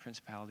powers and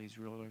principalities,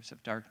 rulers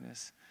of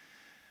darkness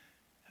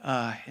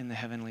in the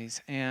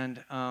heavenlies.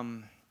 And,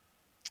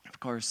 of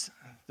course,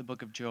 the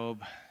book of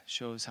Job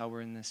shows how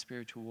we're in this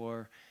spiritual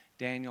war.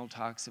 Daniel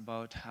talks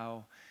about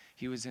how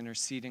he was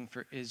interceding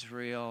for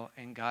Israel,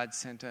 and God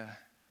sent an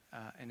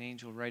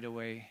angel right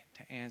away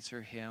to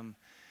answer him,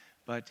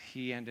 but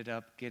he ended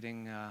up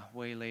getting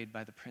waylaid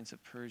by the prince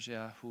of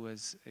Persia, who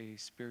was a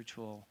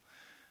spiritual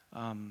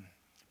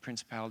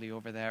principality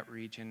over that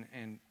region,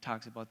 and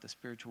talks about the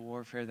spiritual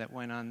warfare that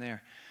went on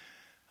there.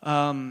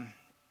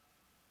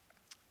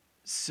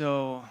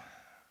 So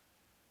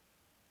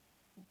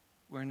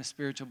we're in a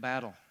spiritual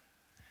battle.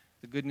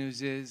 The good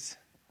news is,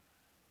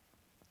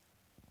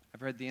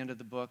 I've read the end of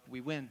the book, we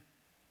win.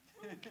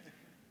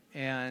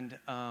 And,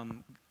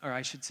 or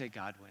I should say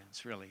God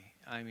wins, really.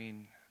 I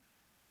mean,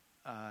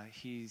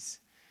 he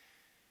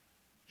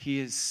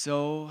is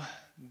so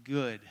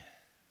good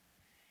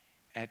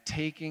at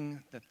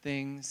taking the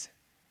things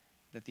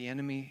that the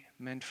enemy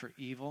meant for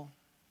evil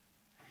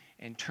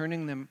and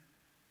turning them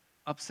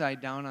upside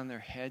down on their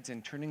heads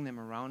and turning them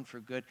around for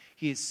good.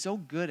 He is so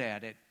good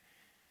at it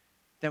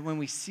that when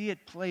we see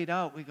it played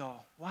out, we go,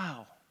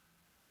 wow,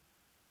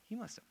 he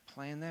must have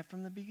planned that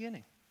from the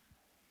beginning.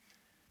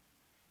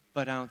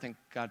 But I don't think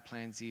God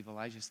plans evil.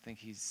 I just think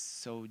he's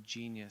so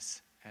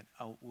genius at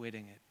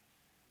outwitting it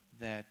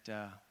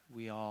that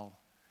we all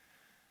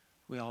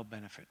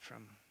benefit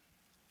from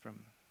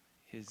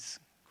his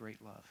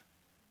great love.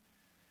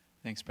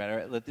 Thanks, Brad. All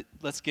right,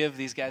 let's give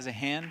these guys a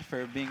hand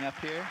for being up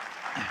here.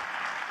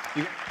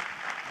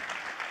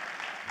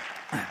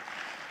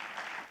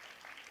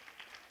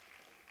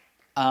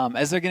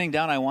 As they're getting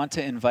down, I want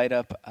to invite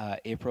up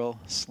April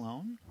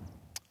Sloan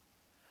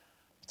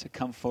to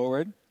come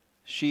forward.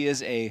 She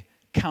is a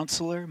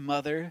counselor,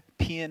 mother,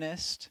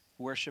 pianist,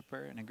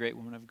 worshiper, and a great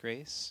woman of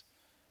grace.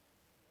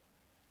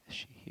 Is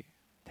she here?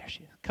 There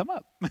she is. Come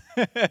up.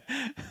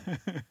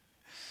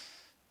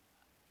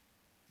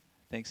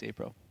 Thanks,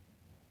 April.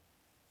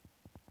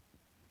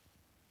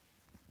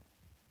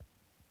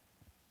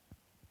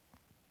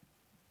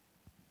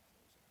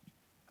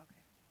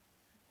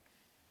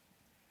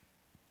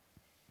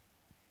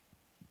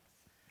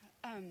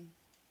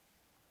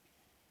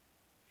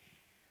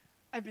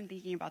 I've been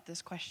thinking about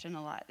this question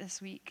a lot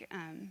this week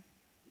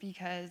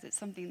because it's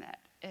something that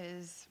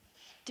is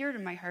dear to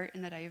my heart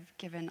and that I've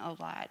given a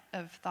lot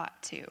of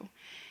thought to.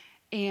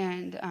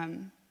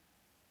 And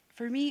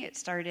for me, it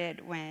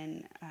started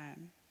when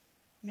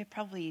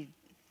probably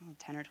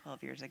 10 or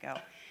 12 years ago.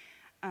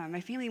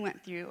 My family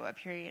went through a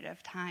period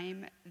of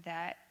time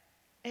that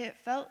it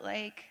felt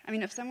like,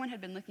 if someone had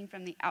been looking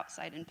from the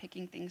outside and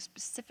picking things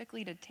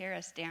specifically to tear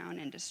us down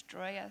and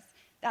destroy us,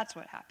 that's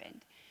what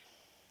happened.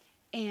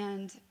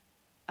 And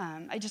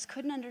I just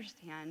couldn't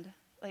understand,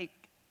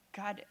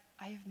 God,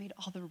 I have made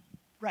all the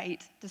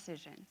right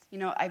decisions.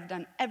 I've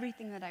done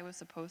everything that I was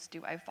supposed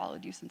to. I've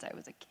followed you since I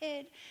was a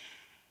kid.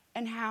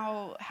 And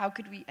how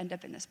could we end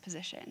up in this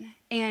position?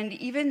 And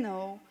even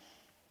though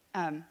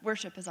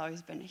worship has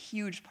always been a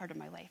huge part of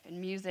my life,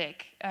 and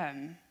music,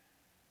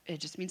 it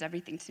just means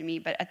everything to me.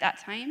 But at that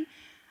time,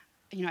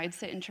 I'd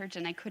sit in church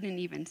and I couldn't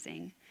even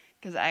sing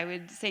because I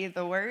would say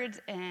the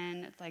words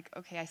and it's like,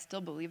 okay, I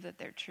still believe that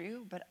they're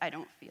true, but I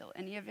don't feel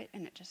any of it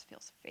and it just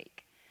feels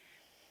fake.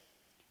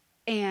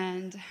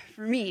 And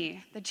for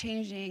me,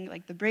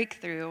 the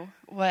breakthrough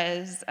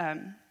was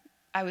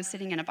I was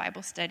sitting in a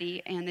Bible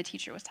study and the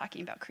teacher was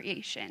talking about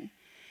creation.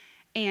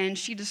 And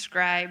she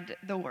described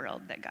the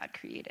world that God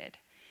created,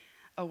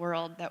 a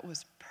world that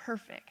was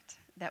perfect,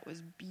 that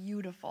was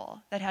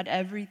beautiful, that had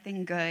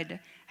everything good,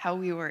 how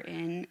we were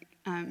in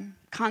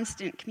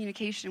constant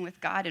communication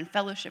with God and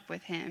fellowship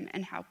with him,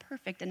 and how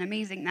perfect and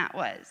amazing that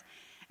was.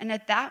 And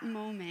at that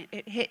moment,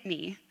 it hit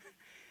me.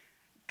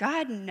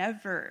 God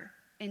never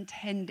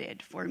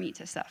intended for me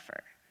to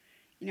suffer.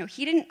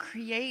 He didn't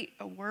create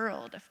a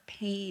world of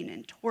pain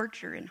and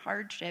torture and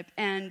hardship,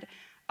 and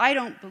I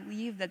don't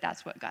believe that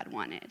that's what God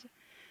wanted.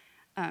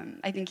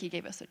 I think he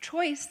gave us a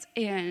choice,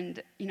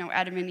 and,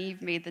 Adam and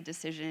Eve made the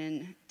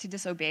decision to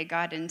disobey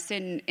God, and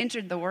sin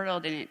entered the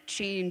world, and it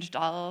changed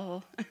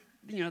all,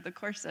 the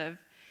course of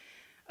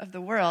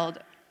the world.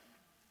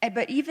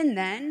 But even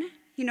then,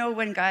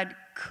 when God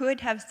could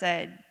have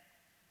said,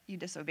 you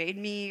disobeyed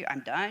me,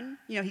 I'm done,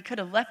 he could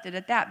have left it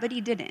at that, but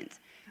he didn't.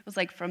 It was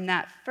like from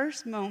that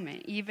first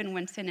moment, even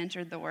when sin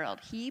entered the world,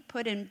 he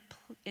put in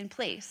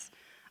place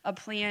a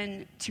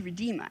plan to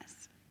redeem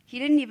us. He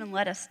didn't even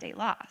let us stay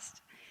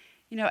lost.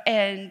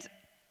 And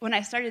when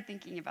I started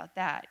thinking about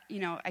that,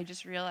 I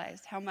just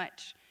realized how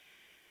much,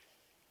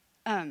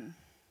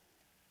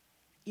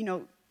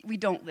 we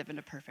don't live in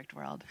a perfect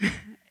world.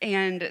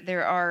 And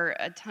there are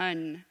a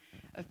ton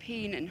of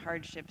pain and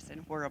hardships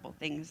and horrible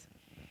things.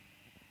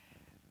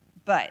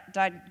 But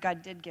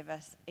God did give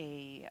us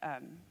a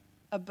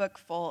book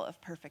full of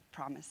perfect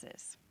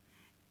promises.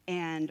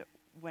 And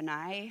when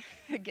I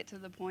get to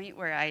the point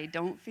where I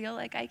don't feel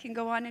like I can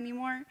go on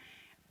anymore,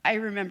 I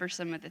remember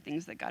some of the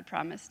things that God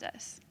promised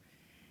us.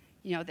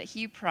 That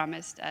he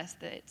promised us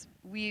that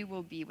we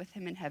will be with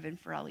him in heaven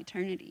for all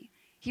eternity.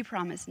 He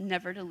promised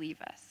never to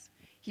leave us.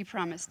 He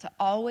promised to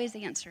always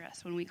answer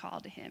us when we call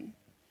to him.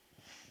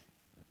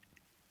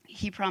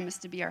 He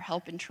promised to be our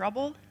help in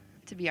trouble,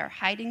 to be our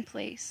hiding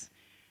place,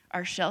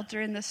 our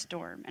shelter in the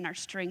storm, and our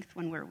strength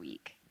when we're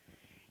weak.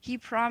 He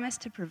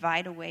promised to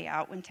provide a way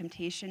out when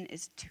temptation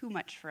is too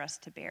much for us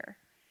to bear.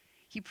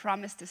 He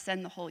promised to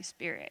send the Holy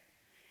Spirit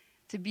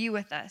to be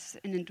with us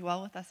and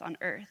indwell with us on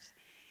earth,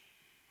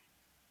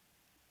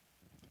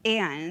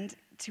 and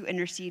to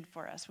intercede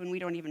for us when we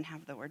don't even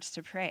have the words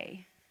to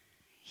pray.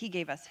 He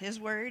gave us his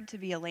word to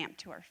be a lamp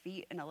to our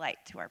feet and a light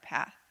to our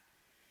path.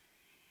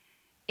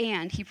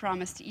 And he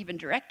promised to even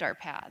direct our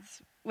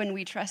paths when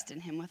we trust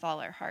in him with all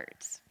our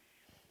hearts.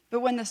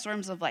 But when the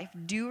storms of life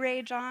do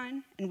rage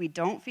on and we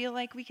don't feel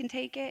like we can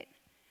take it,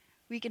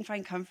 we can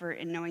find comfort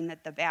in knowing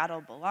that the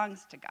battle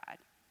belongs to God.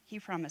 He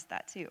promised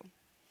that too.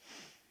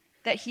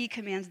 That he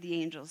commands the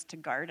angels to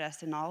guard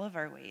us in all of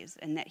our ways,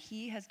 and that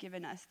he has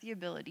given us the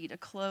ability to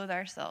clothe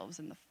ourselves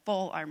in the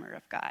full armor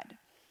of God.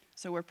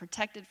 So we're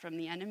protected from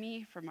the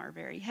enemy, from our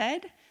very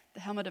head, the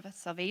helmet of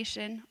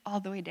salvation, all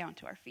the way down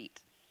to our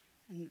feet.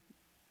 And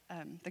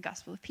the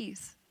gospel of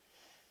peace.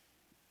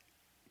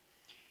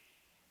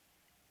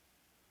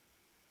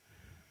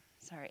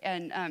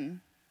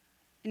 And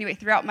anyway,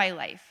 throughout my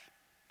life,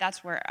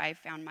 that's where I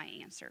found my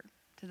answer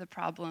to the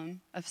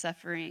problem of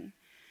suffering.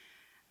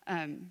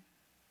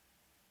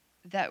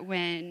 That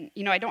when,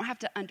 I don't have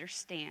to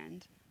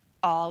understand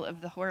all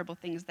of the horrible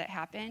things that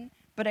happen,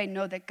 but I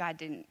know that God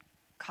didn't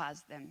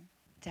cause them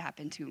to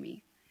happen to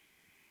me.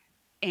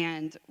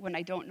 And when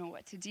I don't know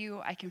what to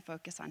do, I can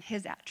focus on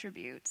his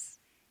attributes.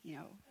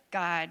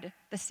 God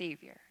the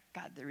Savior,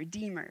 God the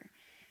Redeemer,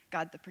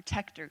 God the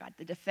Protector, God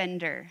the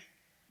Defender,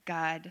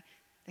 God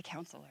the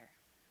Counselor.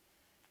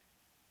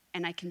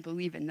 And I can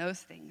believe in those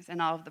things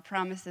and all of the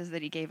promises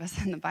that he gave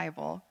us in the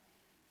Bible.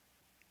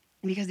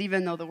 Because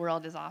even though the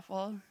world is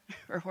awful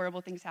or horrible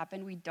things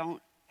happen, we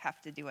don't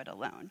have to do it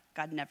alone.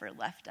 God never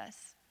left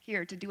us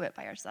here to do it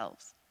by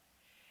ourselves.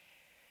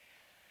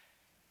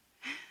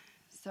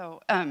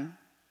 So,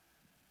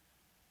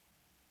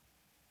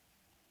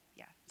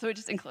 So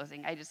just in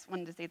closing, I just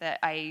wanted to say that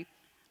I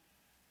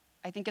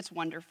think it's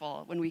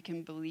wonderful when we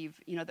can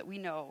believe, that we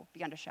know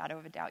beyond a shadow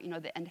of a doubt,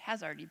 the end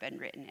has already been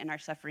written and our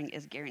suffering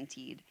is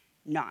guaranteed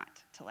not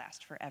to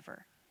last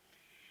forever.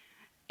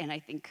 And I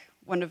think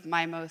one of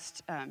my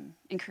most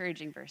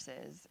encouraging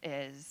verses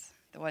is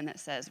the one that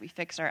says, we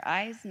fix our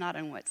eyes not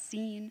on what's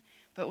seen,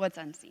 but what's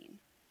unseen.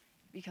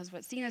 Because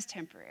what's seen is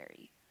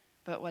temporary,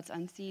 but what's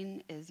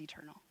unseen is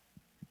eternal.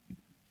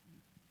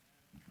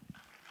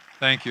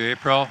 Thank you,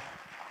 April.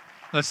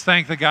 Let's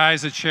thank the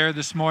guys that shared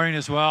this morning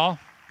as well.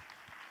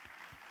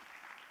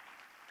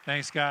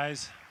 Thanks,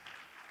 guys.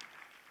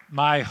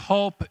 My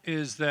hope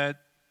is that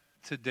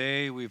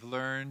today we've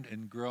learned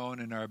and grown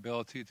in our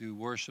ability to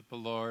worship the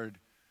Lord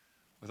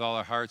with all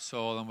our heart,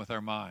 soul, and with our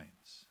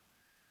minds.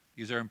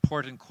 These are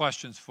important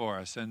questions for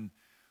us. And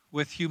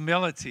with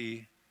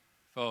humility,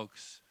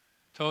 folks,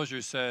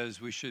 Tozer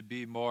says we should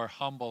be more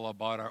humble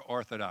about our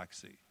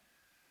orthodoxy.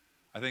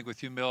 I think with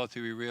humility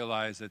we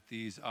realize that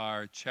these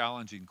are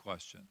challenging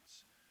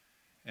questions.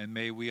 And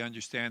may we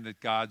understand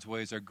that God's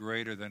ways are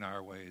greater than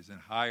our ways and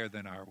higher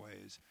than our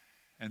ways.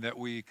 And that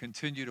we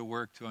continue to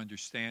work to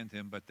understand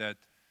him, but that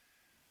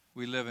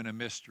we live in a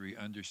mystery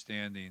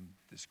understanding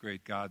this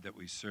great God that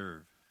we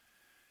serve.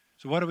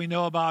 So what do we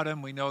know about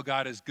him? We know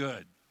God is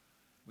good.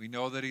 We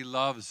know that he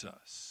loves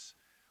us.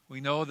 We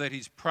know that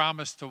he's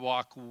promised to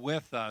walk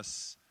with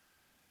us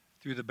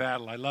through the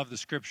battle. I love the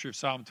scripture of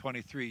Psalm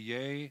 23.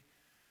 Yea,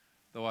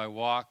 though I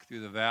walk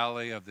through the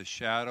valley of the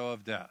shadow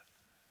of death,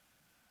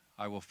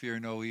 I will fear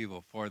no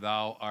evil, for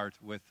thou art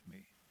with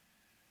me.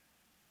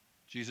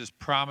 Jesus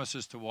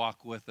promises to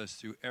walk with us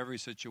through every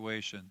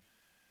situation,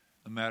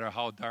 no matter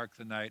how dark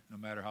the night, no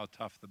matter how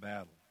tough the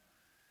battle.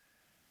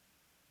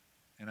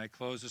 And I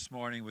close this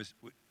morning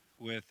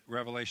with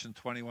Revelation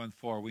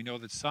 21:4. We know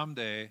that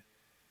someday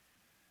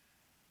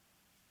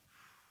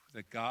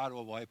that God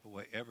will wipe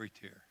away every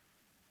tear.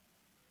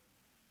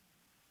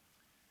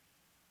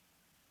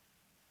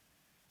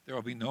 There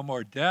will be no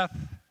more death,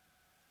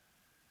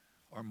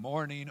 or or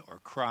mourning or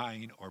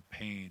crying or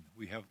pain.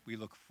 We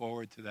look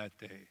forward to that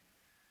day.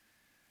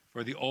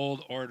 For the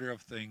old order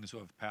of things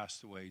will have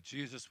passed away.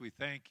 Jesus, we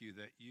thank you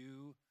that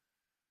you